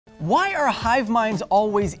Why are hive minds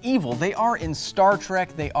always evil? They are in Star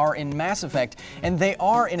Trek, they are in Mass Effect, and they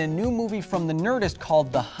are in a new movie from the Nerdist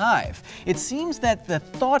called The Hive. It seems that the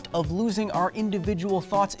thought of losing our individual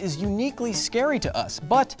thoughts is uniquely scary to us,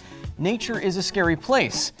 but nature is a scary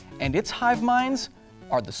place, and its hive minds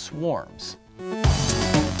are the swarms.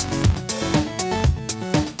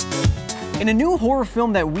 In a new horror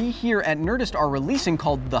film that we here at Nerdist are releasing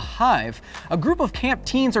called The Hive, a group of camp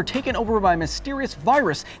teens are taken over by a mysterious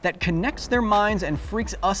virus that connects their minds and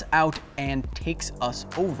freaks us out and takes us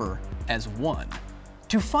over as one.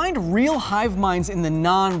 To find real hive minds in the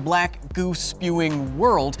non-black goo-spewing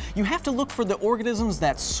world, you have to look for the organisms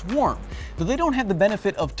that swarm. Though they don't have the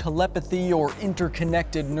benefit of telepathy or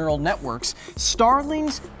interconnected neural networks,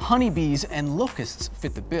 starlings, honeybees, and locusts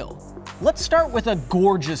fit the bill. Let's start with a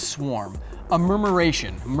gorgeous swarm, a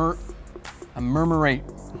murmuration. Murmuration.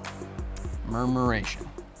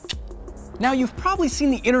 Now, you've probably seen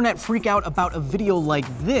the internet freak out about a video like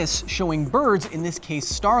this showing birds, in this case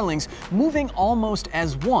starlings, moving almost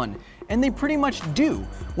as one. And they pretty much do.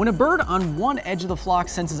 When a bird on one edge of the flock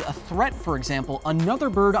senses a threat, for example, another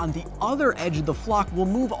bird on the other edge of the flock will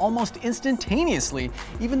move almost instantaneously,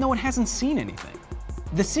 even though it hasn't seen anything.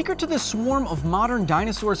 The secret to the swarm of modern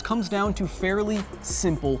dinosaurs comes down to fairly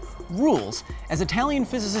simple rules, as Italian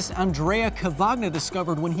physicist Andrea Cavagna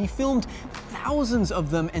discovered when he filmed thousands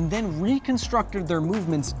of them and then reconstructed their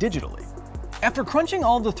movements digitally. After crunching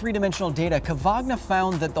all the three-dimensional data, Cavagna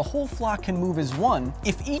found that the whole flock can move as one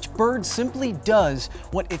if each bird simply does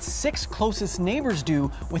what its 6 closest neighbors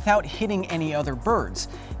do without hitting any other birds.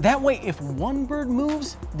 That way, if one bird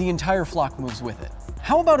moves, the entire flock moves with it.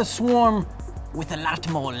 How about a swarm with a lot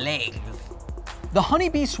more legs? The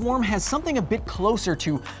honeybee swarm has something a bit closer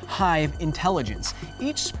to hive intelligence.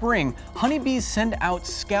 Each spring, honeybees send out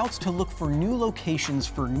scouts to look for new locations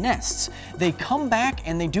for nests. They come back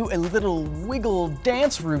and they do a little wiggle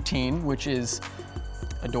dance routine, which is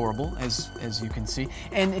adorable, as you can see,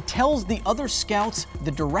 and it tells the other scouts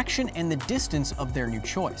the direction and the distance of their new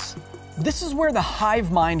choice. This is where the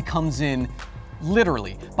hive mind comes in.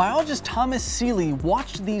 Literally, biologist Thomas Seeley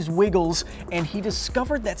watched these wiggles and he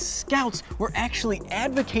discovered that scouts were actually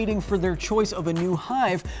advocating for their choice of a new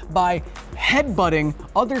hive by headbutting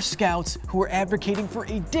other scouts who were advocating for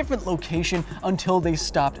a different location until they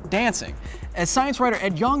stopped dancing. As science writer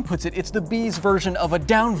Ed Yong puts it, it's the bees' version of a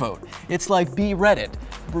downvote. It's like Bee Reddit,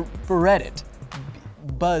 Reddit,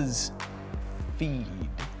 BuzzFeed.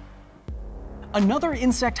 Another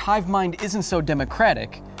insect hive mind isn't so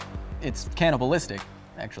democratic. It's cannibalistic,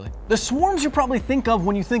 actually. The swarms you probably think of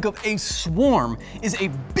when you think of a swarm is a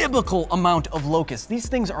biblical amount of locusts. These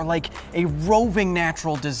things are like a roving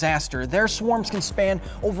natural disaster. Their swarms can span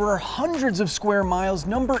over hundreds of square miles,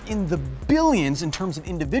 number in the billions in terms of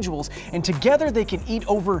individuals, and together they can eat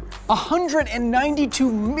over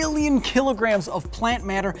 192 million kilograms of plant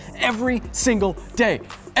matter every single day.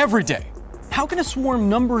 Every day. How can a swarm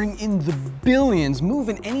numbering in the billions move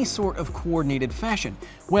in any sort of coordinated fashion?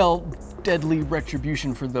 Well, deadly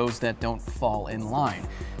retribution for those that don't fall in line.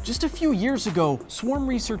 Just a few years ago, swarm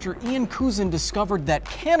researcher Ian Cousin discovered that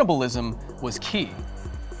cannibalism was key.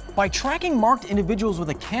 By tracking marked individuals with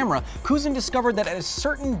a camera, Cousin discovered that at a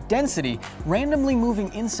certain density, randomly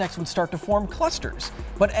moving insects would start to form clusters.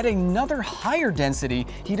 But at another higher density,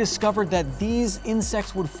 he discovered that these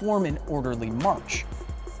insects would form an orderly march.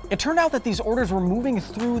 It turned out that these orders were moving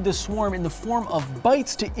through the swarm in the form of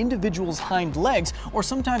bites to individuals' hind legs, or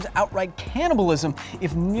sometimes outright cannibalism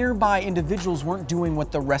if nearby individuals weren't doing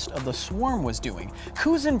what the rest of the swarm was doing.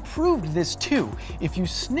 Cousin proved this too. If you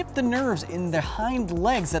snip the nerves in the hind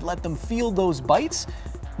legs that let them feel those bites,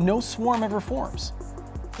 no swarm ever forms.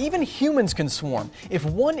 Even humans can swarm. If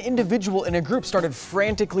one individual in a group started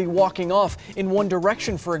frantically walking off in one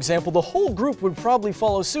direction, for example, the whole group would probably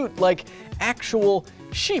follow suit, like actual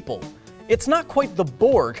sheeple. It's not quite the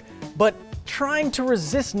Borg, but trying to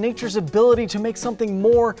resist nature's ability to make something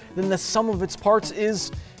more than the sum of its parts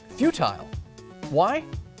is futile. Why?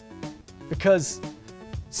 Because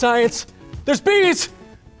science, there's bees!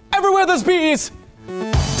 Everywhere there's bees!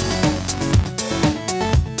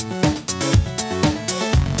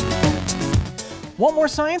 Want more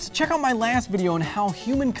science? Check out my last video on how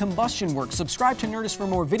human combustion works. Subscribe to Nerdist for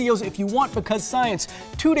more videos if you want, because science.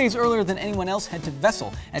 2 days earlier than anyone else, head to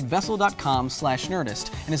Vessel at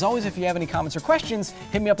vessel.com/Nerdist. And as always, if you have any comments or questions,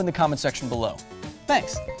 hit me up in the comment section below.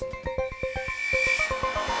 Thanks.